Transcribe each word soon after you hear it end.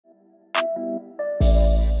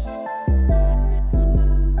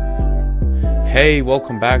Hey,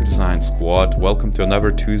 welcome back Design Squad. Welcome to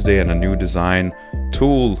another Tuesday and a new design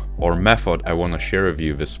tool or method I want to share with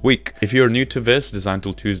you this week. If you're new to this, Design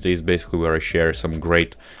Tool Tuesday is basically where I share some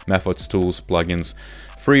great methods, tools, plugins,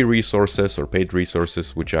 free resources or paid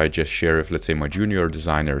resources, which I just share with, let's say, my junior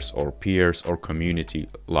designers or peers or community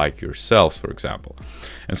like yourselves, for example.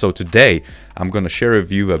 And so today I'm going to share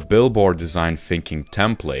with you a Billboard design thinking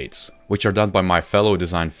templates, which are done by my fellow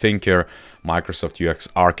design thinker, Microsoft UX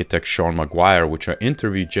architect Sean McGuire, which I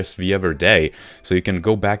interviewed just the other day. So you can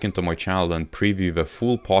go back into my channel and preview the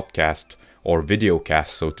full podcast or video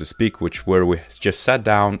cast, so to speak, where we just sat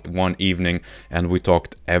down one evening and we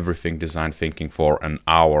talked everything design thinking for an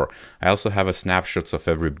hour. I also have a snapshots of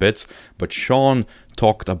every bit, but Sean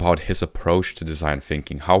talked about his approach to design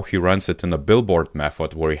thinking, how he runs it in a Billboard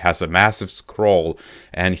method where he has a massive scroll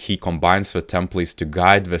and he combines the templates to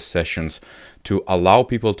guide the sessions to allow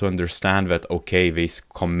people to understand that, okay, they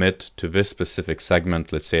commit to this specific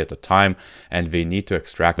segment, let's say at a time, and they need to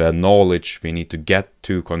extract their knowledge, they need to get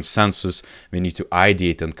to consensus, they need to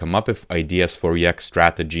ideate and come up with ideas for UX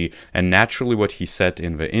strategy. And naturally what he said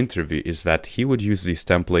in the interview is that he would use these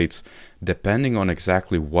templates depending on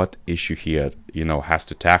exactly what issue he had, has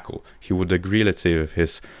to tackle. He would agree, let's say, with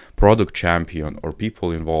his product champion or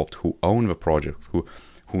people involved who own the project,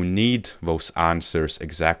 who need those answers,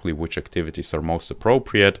 exactly which activities are most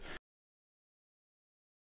appropriate.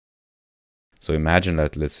 So imagine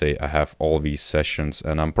that, let's say, I have all these sessions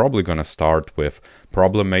and I'm probably going to start with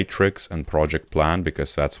problem matrix and project plan,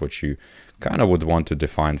 because that's what you kind of would want to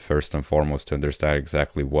define first and foremost to understand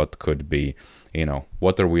exactly what could be,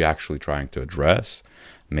 what are we actually trying to address.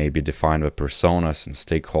 Maybe define the personas and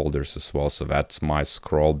stakeholders as well. So that's my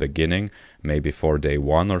scroll beginning, maybe for day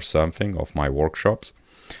one or something of my workshops.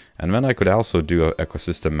 And then I could also do an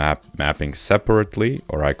ecosystem mapping separately,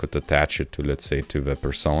 or I could attach it to, let's say, to the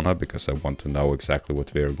persona, because I want to know exactly what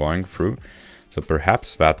they're going through. So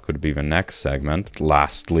perhaps that could be the next segment.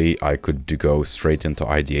 Lastly, I could go straight into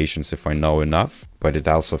ideations if I know enough, but it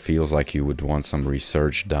also feels like you would want some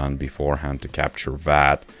research done beforehand to capture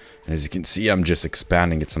that. And as you can see, I'm just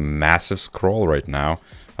expanding. It's a massive scroll right now.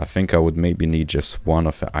 I think I would maybe need just one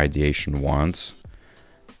of the ideation ones,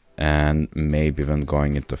 and maybe then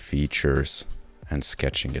going into features and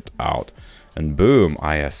sketching it out. And boom,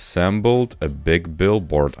 I assembled a big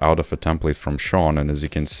billboard out of a template from Sean. And as you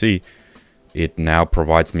can see, it now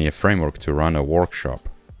provides me a framework to run a workshop.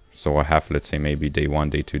 So I have, let's say, maybe day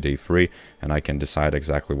 1, day 2, day 3, and I can decide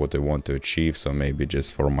exactly what I want to achieve. So maybe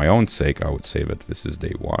just for my own sake, I would say that this is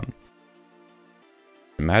day 1.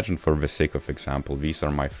 Imagine, for the sake of example, these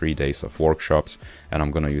are my 3 days of workshops, and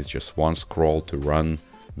I'm going to use just one scroll to run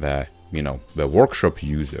the workshop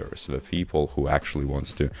users, the people who actually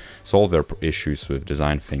wants to solve their issues with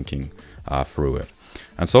design thinking through it.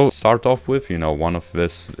 And so start off with, one of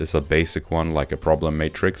this is a basic one, like a problem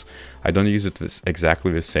matrix. I don't use it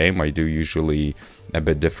exactly the same. I do usually a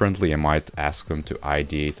bit differently. I might ask them to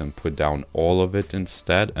ideate and put down all of it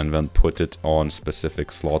instead, and then put it on specific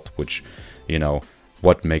slot, which,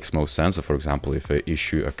 what makes most sense. So for example, if an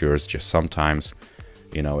issue occurs just sometimes,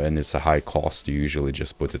 and it's a high cost, you usually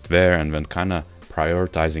just put it there, and then kind of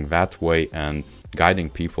prioritizing that way and guiding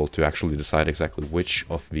people to actually decide exactly which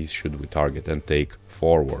of these should we target and take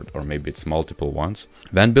forward, or maybe it's multiple ones.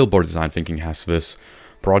 Then Billboard design thinking has this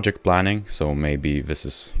project planning. So maybe this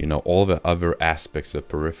is, all the other aspects, the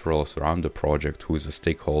peripherals around the project, who's a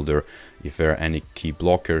stakeholder, if there are any key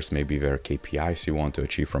blockers, maybe there are KPIs you want to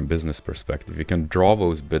achieve from business perspective. You can draw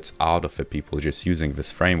those bits out of the people just using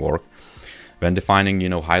this framework. When defining,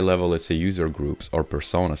 high level, let's say, user groups or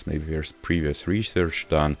personas, maybe there's previous research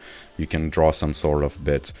done, you can draw some sort of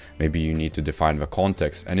bits. Maybe you need to define the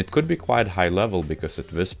context, and it could be quite high level, because at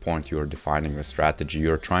this point you're defining a strategy,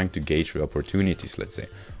 you're trying to gauge the opportunities, let's say.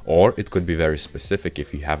 Or it could be very specific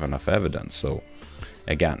if you have enough evidence. So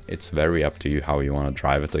again, it's very up to you how you want to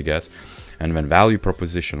drive it, I guess. And then value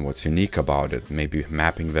proposition, what's unique about it, maybe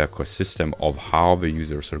mapping the ecosystem of how the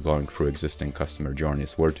users are going through existing customer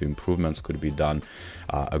journeys, where to improvements could be done,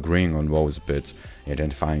 agreeing on those bits,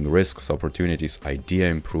 identifying risks, opportunities, idea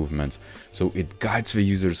improvements. So it guides the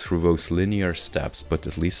users through those linear steps, but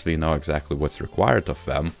at least they know exactly what's required of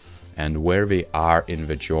them and where they are in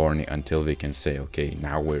the journey until they can say, okay,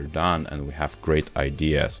 now we're done and we have great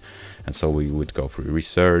ideas. And so we would go through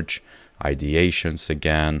research, ideations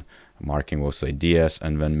again, marking those ideas,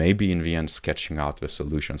 and then maybe in the end sketching out the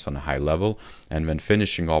solutions on a high level, and then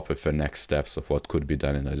finishing up with the next steps of what could be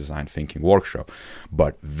done in a design thinking workshop.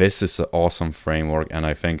 But this is an awesome framework, and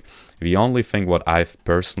I think The only thing what I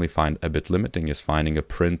personally find a bit limiting is finding a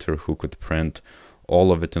printer who could print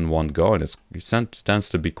all of it in one go, and it tends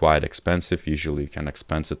to be quite expensive. Usually you can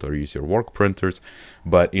expense it or use your work printers,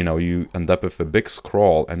 but you know, you end up with a big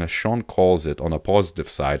scroll, and as Sean calls it, on a positive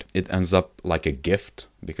side, it ends up like a gift,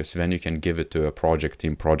 because then you can give it to a project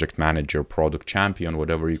team, project manager, product champion,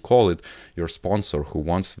 whatever you call it, your sponsor, who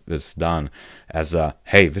wants this done as a,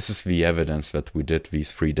 hey, this is the evidence that we did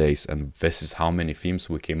these 3 days, and this is how many themes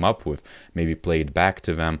we came up with. Maybe play it back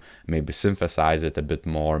to them, maybe synthesize it a bit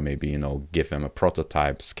more, maybe, you know, give them a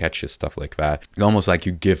prototype, sketches, stuff like that. It's almost like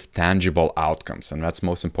you give tangible outcomes, and that's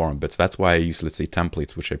most important bits. That's why I use, let's say,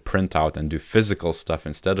 templates, which I print out and do physical stuff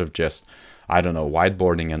instead of just, I don't know,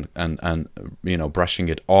 whiteboarding and you know, brushing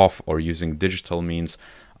it off or using digital means.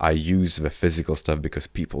 I use the physical stuff because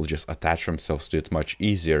people just attach themselves to it much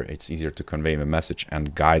easier. It's easier to convey the message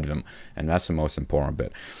and guide them, and that's the most important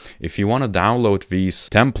bit. If you want to download these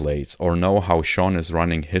templates or know how Sean is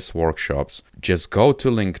running his workshops, just go to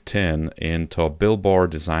LinkedIn into Billboard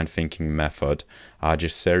Design Thinking Method.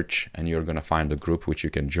 Just search and you're going to find a group which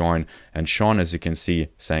you can join. And Sean, as you can see,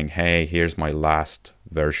 saying, hey, here's my last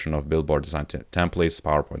version of Billboard Design Templates,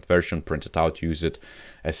 PowerPoint version, print it out, use it.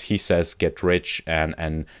 As he says, get rich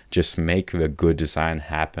and just make the good design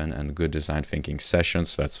happen and good design thinking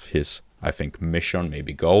sessions. That's his, I think, mission,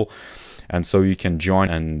 maybe goal. And so you can join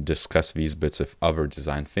and discuss these bits with other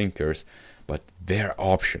design thinkers, but they're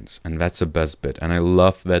options, and that's the best bit. And I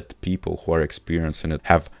love that people who are experienced in it,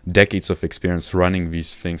 have decades of experience running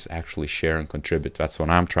these things, actually share and contribute. That's what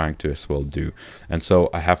I'm trying to as well do. And so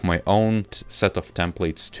I have my own set of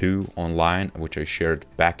templates too online, which I shared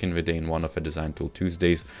back in the day in one of the Design Tool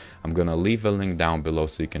Tuesdays. I'm gonna leave a link down below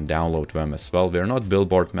so you can download them as well. They're not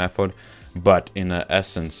Billboard method, but in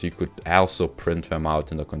essence, you could also print them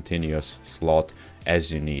out in a continuous slot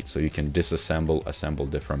as you need, so you can disassemble, assemble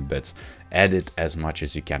different bits, edit as much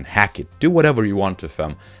as you can, hack it, do whatever you want with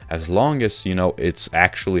them, as long as you know it's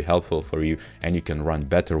actually helpful for you and you can run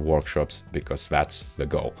better workshops, because that's the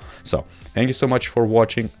goal. So thank you so much for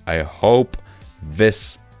watching. I hope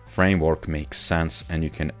this framework makes sense and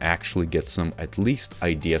you can actually get some at least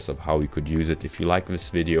ideas of how you could use it. If you like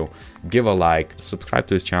this video, give a like, subscribe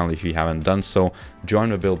to this channel if you haven't done so, join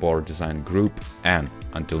the Billboard Design group, and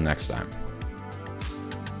until next time.